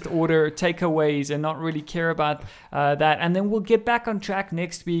weekend and just order takeaways and not really care about that, and then we'll get back on track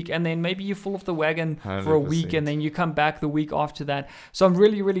next week, and then maybe you fall off the wagon 100%. For a week and then you come back the week after that. So I'm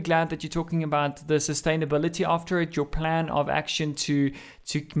really, really glad that you're talking about the sustainability after it, your plan of action to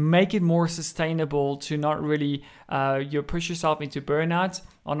make it more sustainable, to not really you push yourself into burnout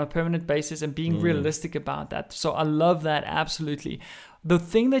on a permanent basis, and being realistic about that. So I love that, absolutely. The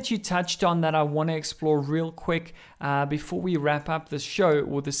thing that you touched on that I want to explore real quick before we wrap up the show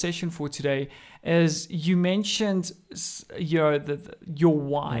or the session for today is you mentioned your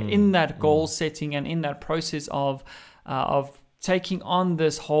why in that goal setting and in that process of taking on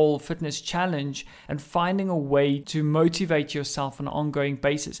this whole fitness challenge and finding a way to motivate yourself on an ongoing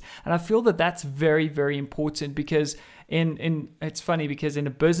basis. And I feel that that's very, very important because it's funny because in a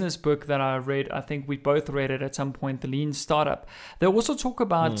business book that I read, I think we both read it at some point, The Lean Startup, they also talk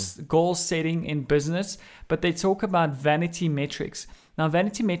about goal setting in business, but they talk about vanity metrics. Now,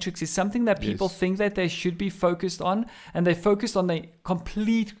 vanity metrics is something that people think that they should be focused on, and they focus on the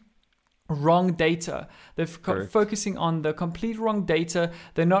complete wrong data. They're focusing on the complete wrong data.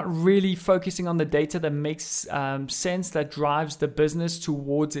 They're not really focusing on the data that makes sense, that drives the business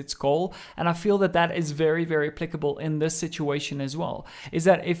towards its goal. And I feel that that is very, very applicable in this situation as well. Is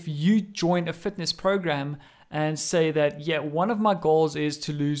that if you join a fitness program and say that, yeah, one of my goals is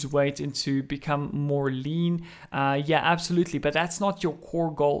to lose weight and to become more lean. Yeah, absolutely. But that's not your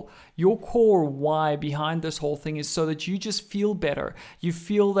core goal. Your core why behind this whole thing is so that you just feel better. You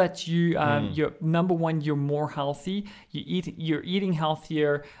feel that you're number one, you're more healthy. You're eating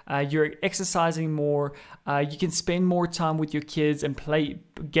healthier. You're exercising more. You can spend more time with your kids and play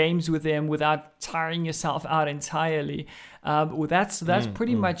games with them without tiring yourself out entirely. That's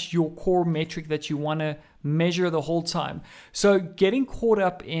pretty much your core metric that you want to measure the whole time. So getting caught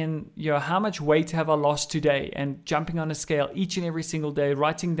up in, how much weight have I lost today, and jumping on a scale each and every single day,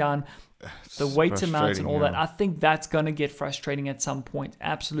 writing down the weight amounts and all that, I think that's going to get frustrating at some point.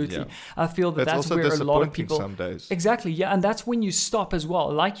 Absolutely. Yeah. I feel that's where a lot of people some days. Exactly. Yeah. And that's when you stop as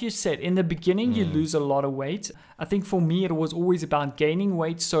well. Like you said, in the beginning, you lose a lot of weight. I think for me, it was always about gaining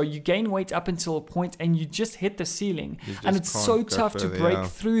weight. So you gain weight up until a point and you just hit the ceiling. And it's so tough to break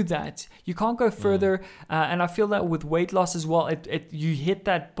through that. You can't go further. And I feel that with weight loss as well, you hit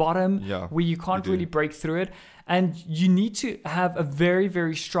that bottom where you can't really break through it. And you need to have a very,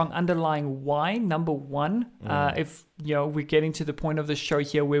 very strong underlying why, number one. If we're getting to the point of the show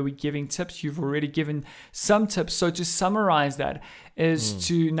here where we're giving tips, you've already given some tips. So to summarize that is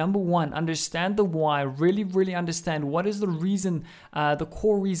to, number one, understand the why, really, really understand what is the reason, the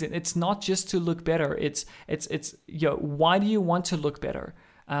core reason. It's not just to look better. It's why do you want to look better?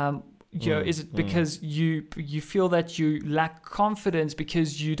 Is it because you feel that you lack confidence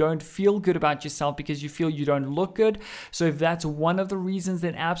because you don't feel good about yourself, because you feel you don't look good? So if that's one of the reasons,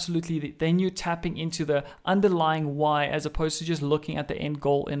 then absolutely, then you're tapping into the underlying why as opposed to just looking at the end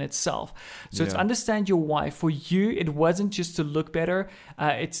goal in itself. So it's understand your why. For you, it wasn't just to look better.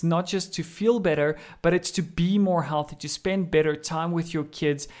 It's not just to feel better, but it's to be more healthy, to spend better time with your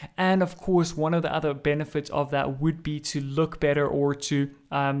kids. And of course, one of the other benefits of that would be to look better or to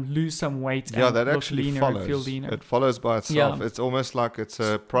lose some weight and that look actually leaner follows. And feel leaner. It follows by itself. It's almost like it's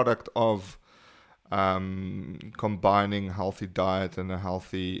a product of combining healthy diet and a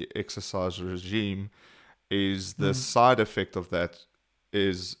healthy exercise regime. Is the side effect of that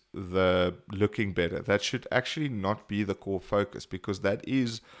is the looking better. That should actually not be the core focus, because that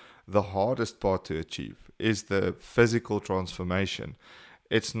is the hardest part to achieve, is the physical transformation.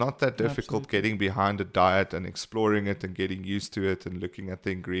 It's not that difficult getting behind a diet and exploring it and getting used to it and looking at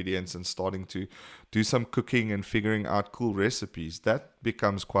the ingredients and starting to do some cooking and figuring out cool recipes. That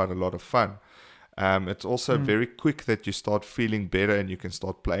becomes quite a lot of fun. It's also very quick that you start feeling better and you can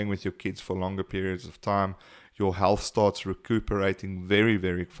start playing with your kids for longer periods of time. Your health starts recuperating very,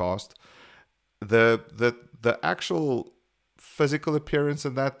 very fast. The actual physical appearance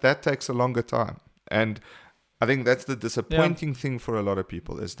and that takes a longer time. And I think that's the disappointing thing for a lot of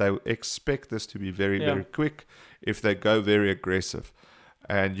people, is they expect this to be very, very quick if they go very aggressive.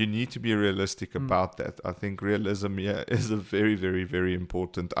 And you need to be realistic about that. I think realism is a very, very, very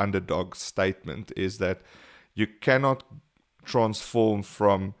important underdog statement, is that you cannot transform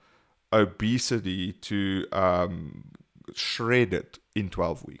from obesity to shredded in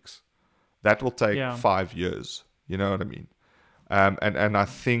 12 weeks. That will take 5 years. You know what I mean? And I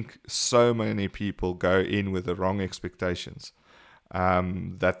think so many people go in with the wrong expectations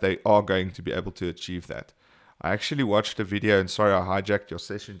that they are going to be able to achieve that. I actually watched a video, and sorry I hijacked your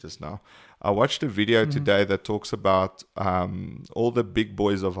session just now. I watched a video today that talks about all the big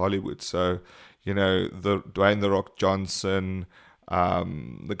boys of Hollywood. So, the Dwayne "The Rock" Johnson,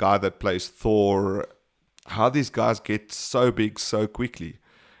 the guy that plays Thor, how these guys get so big so quickly.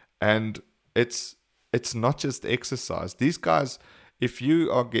 And it's not just exercise. These guys, if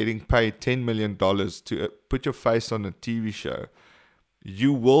you are getting paid $10 million to put your face on a TV show,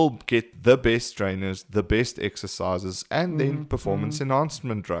 you will get the best trainers, the best exercises, and then performance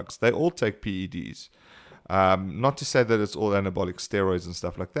enhancement drugs. They all take PEDs. Not to say that it's all anabolic steroids and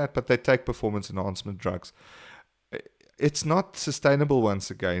stuff like that, but they take performance enhancement drugs. It's not sustainable once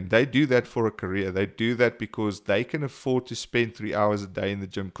again. They do that for a career. They do that because they can afford to spend 3 hours a day in the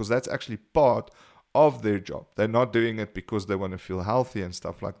gym, because that's actually part of their job. They're not doing it because they want to feel healthy and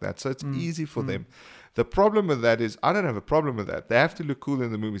stuff like that. So it's easy for them. The problem with that is, I don't have a problem with that. They have to look cool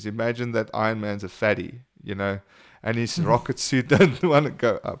in the movies. Imagine that Iron Man's a fatty, and his rocket suit doesn't want to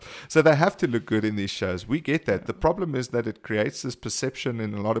go up. So they have to look good in these shows. We get that. The problem is that it creates this perception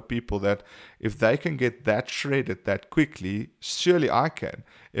in a lot of people that if they can get that shredded that quickly, surely I can.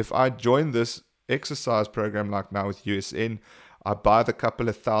 If I join this exercise program like now with USN, I buy the couple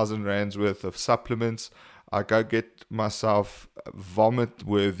of $1,000 worth of supplements. I go get myself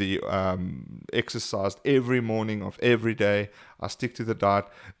vomit-worthy exercise every morning of every day. I stick to the diet.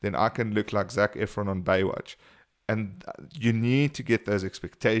 Then I can look like Zac Efron on Baywatch. And you need to get those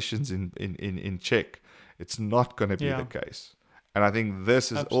expectations in check. It's not going to be the case. And I think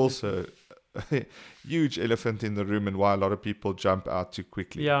this is also a huge elephant in the room and why a lot of people jump out too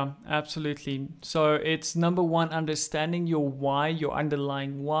quickly. Yeah, absolutely. So it's number one, understanding your why, your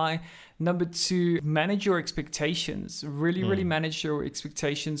underlying why. Number two, manage your expectations. Really manage your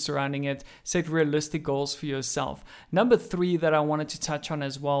expectations surrounding it. Set realistic goals for yourself. Number three that I wanted to touch on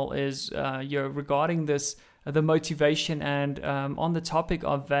as well is regarding this, the motivation, and on the topic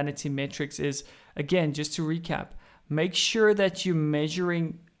of vanity metrics is, again, just to recap, make sure that you're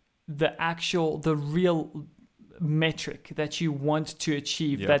measuring the real metric that you want to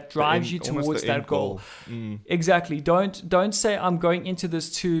achieve that drives you towards that goal. Exactly. Don't say I'm going into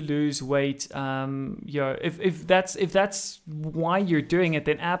this to lose weight. If that's why you're doing it,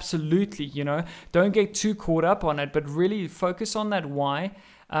 then absolutely, don't get too caught up on it, but really focus on that why.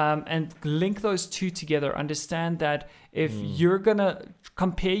 And link those two together. Understand that if you're going to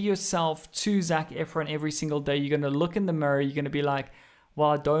compare yourself to Zac Efron every single day, you're going to look in the mirror, you're going to be like,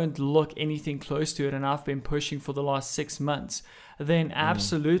 well, I don't look anything close to it, and I've been pushing for the last 6 months, then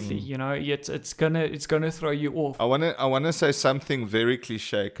absolutely, it's gonna throw you off. I wanna say something very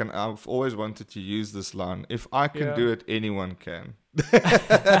cliche, and I've always wanted to use this line. If I can do it, anyone can.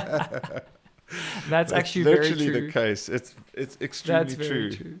 That's actually literally very true. The case. It's extremely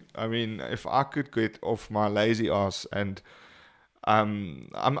true. I mean, if I could get off my lazy ass, and I'm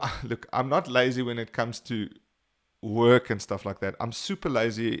not lazy when it comes to work and stuff like that. I'm super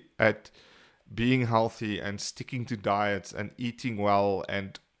lazy at being healthy and sticking to diets and eating well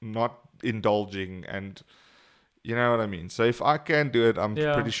and not indulging, and you know what I mean. So if I can do it, I'm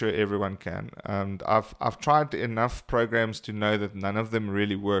pretty sure everyone can. And I've tried enough programs to know that none of them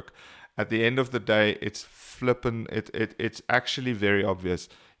really work. At the end of the day, it's flippin'. It's actually very obvious.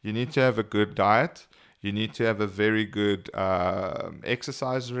 You need to have a good diet. You need to have a very good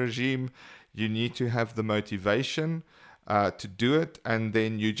exercise regime. You need to have the motivation to do it, and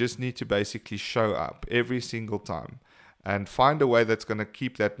then you just need to basically show up every single time and find a way that's going to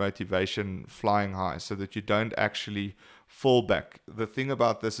keep that motivation flying high so that you don't actually fall back. The thing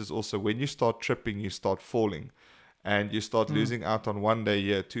about this is also when you start tripping, you start falling, and you start losing out on 1 day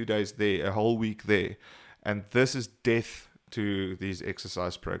here, 2 days there, a whole week there. And this is death to these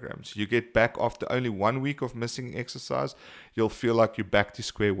exercise programs. You get back after only 1 week of missing exercise, you'll feel like you're back to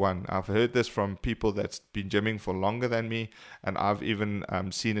square one. I've heard this from people that's been gymming for longer than me, and I've even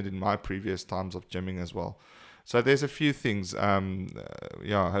seen it in my previous times of gymming as well. So there's a few things,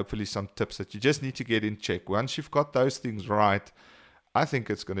 hopefully some tips that you just need to get in check. Once you've got those things right, I think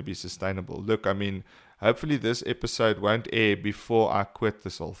it's going to be sustainable. Look, I mean, hopefully this episode won't air before I quit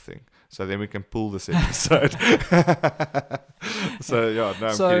this whole thing. So then we can pull this episode. I'm kidding.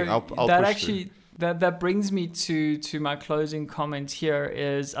 I'll that push actually through. that brings me to my closing comment here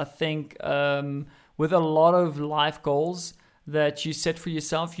is, I think with a lot of life goals that you set for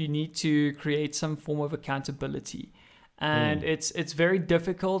yourself, you need to create some form of accountability. And it's very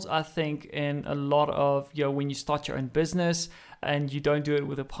difficult, I think, in a lot of, when you start your own business and you don't do it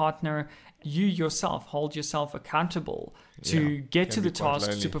with a partner, you yourself hold yourself accountable to get to the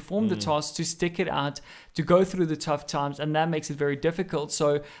task, to perform the task, to stick it out, to go through the tough times, and that makes it very difficult.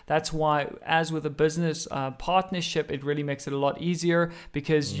 So that's why, as with a business partnership, it really makes it a lot easier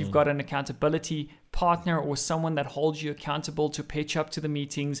because you've got an accountability partner or someone that holds you accountable to pitch up to the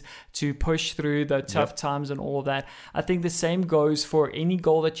meetings, to push through the tough times and all of that. I think the same goes for any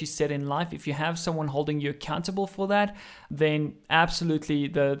goal that you set in life. If you have someone holding you accountable for that, then absolutely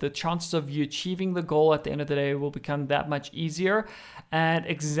the chances of you achieving the goal at the end of the day will become that much easier, and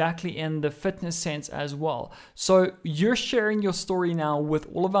exactly in the fitness sense as well. So you're sharing your story now with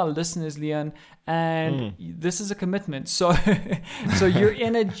all of our listeners, Leon, and this is a commitment. So you're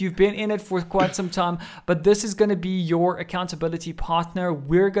in it, you've been in it for quite some time, but this is going to be your accountability partner.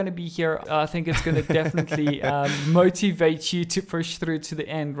 We're going to be here. I think it's going to definitely motivate you to push through to the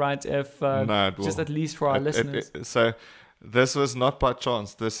end, right? If just at least for our listeners. So this was not by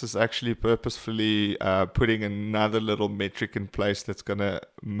chance. This is actually purposefully putting another little metric in place that's going to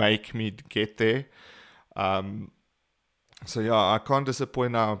make me get there. So I can't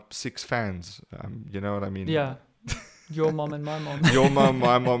disappoint our 6 fans. You know what I mean? Yeah. Your mom and my mom. Your mom,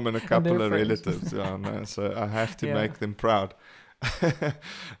 my mom, and a couple and of friends. relatives. So I have to make them proud.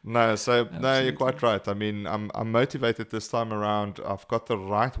 No, so no, Absolutely. you're quite right. I mean, I'm motivated this time around. I've got the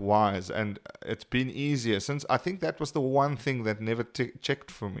right whys, and it's been easier since I think that was the one thing that never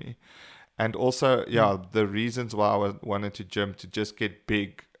checked for me. And also, yeah, the reasons why I wanted to gym to just get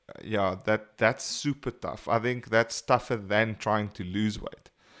big, yeah, that's super tough. I think that's tougher than trying to lose weight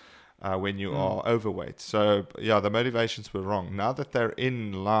when you are overweight. So yeah, the motivations were wrong. Now that they're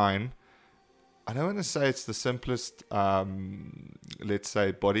in line, I don't want to say it's the simplest, let's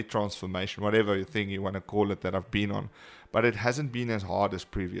say, body transformation, whatever thing you want to call it, that I've been on. But it hasn't been as hard as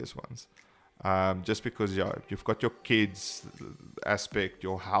previous ones. Just because you've got your kids aspect,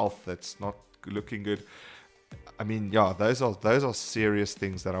 your health that's not looking good. I mean, yeah, those are serious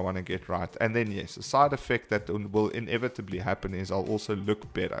things that I want to get right. And then, yes, a side effect that will inevitably happen is I'll also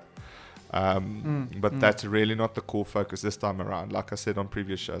look better. But that's really not the core focus this time around. Like I said on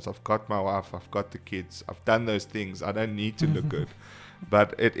previous shows, I've got my wife, I've got the kids, I've done those things. I don't need to look good,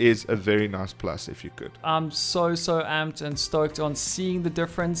 but it is a very nice plus if you could. I'm so amped and stoked on seeing the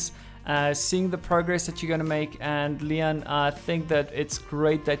difference, seeing the progress that you're going to make. And Leon, I think that it's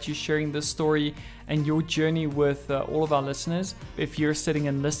great that you're sharing this story and your journey with all of our listeners. If you're sitting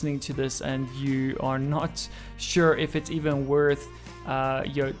and listening to this and you are not sure if it's even worth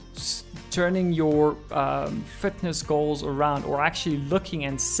turning your fitness goals around, or actually looking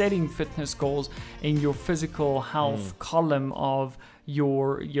and setting fitness goals in your physical health column of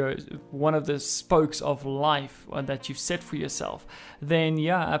your one of the spokes of life that you've set for yourself, then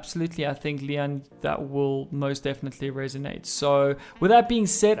yeah, absolutely, I think, Leon, that will most definitely resonate. So with that being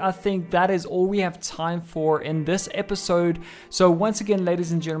said, I think that is all we have time for in this episode. So once again,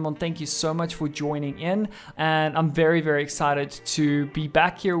 ladies and gentlemen, thank you so much for joining in, and I'm very excited to be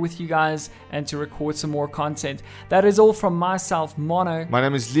back here with you guys and to record some more content. That is all from myself, Mono. My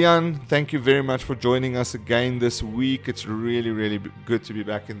name is Leon. Thank you very much for joining us again this week. It's really good to be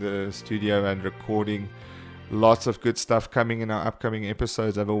back in the studio and recording. Lots of good stuff coming in our upcoming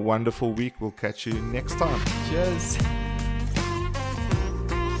episodes. Have a wonderful week. We'll catch you next time. Cheers.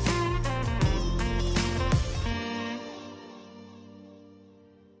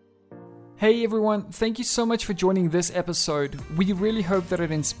 Hey everyone, thank you so much for joining this episode. We really hope that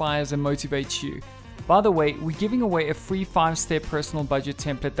it inspires and motivates you. By the way, we're giving away a free 5-step personal budget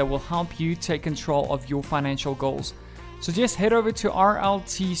template that will help you take control of your financial goals. So just head over to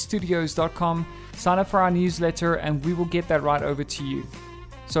rltstudios.com, sign up for our newsletter, and we will get that right over to you.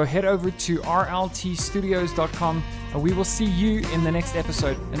 So head over to rltstudios.com and we will see you in the next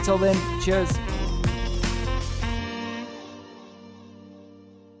episode. Until then, cheers.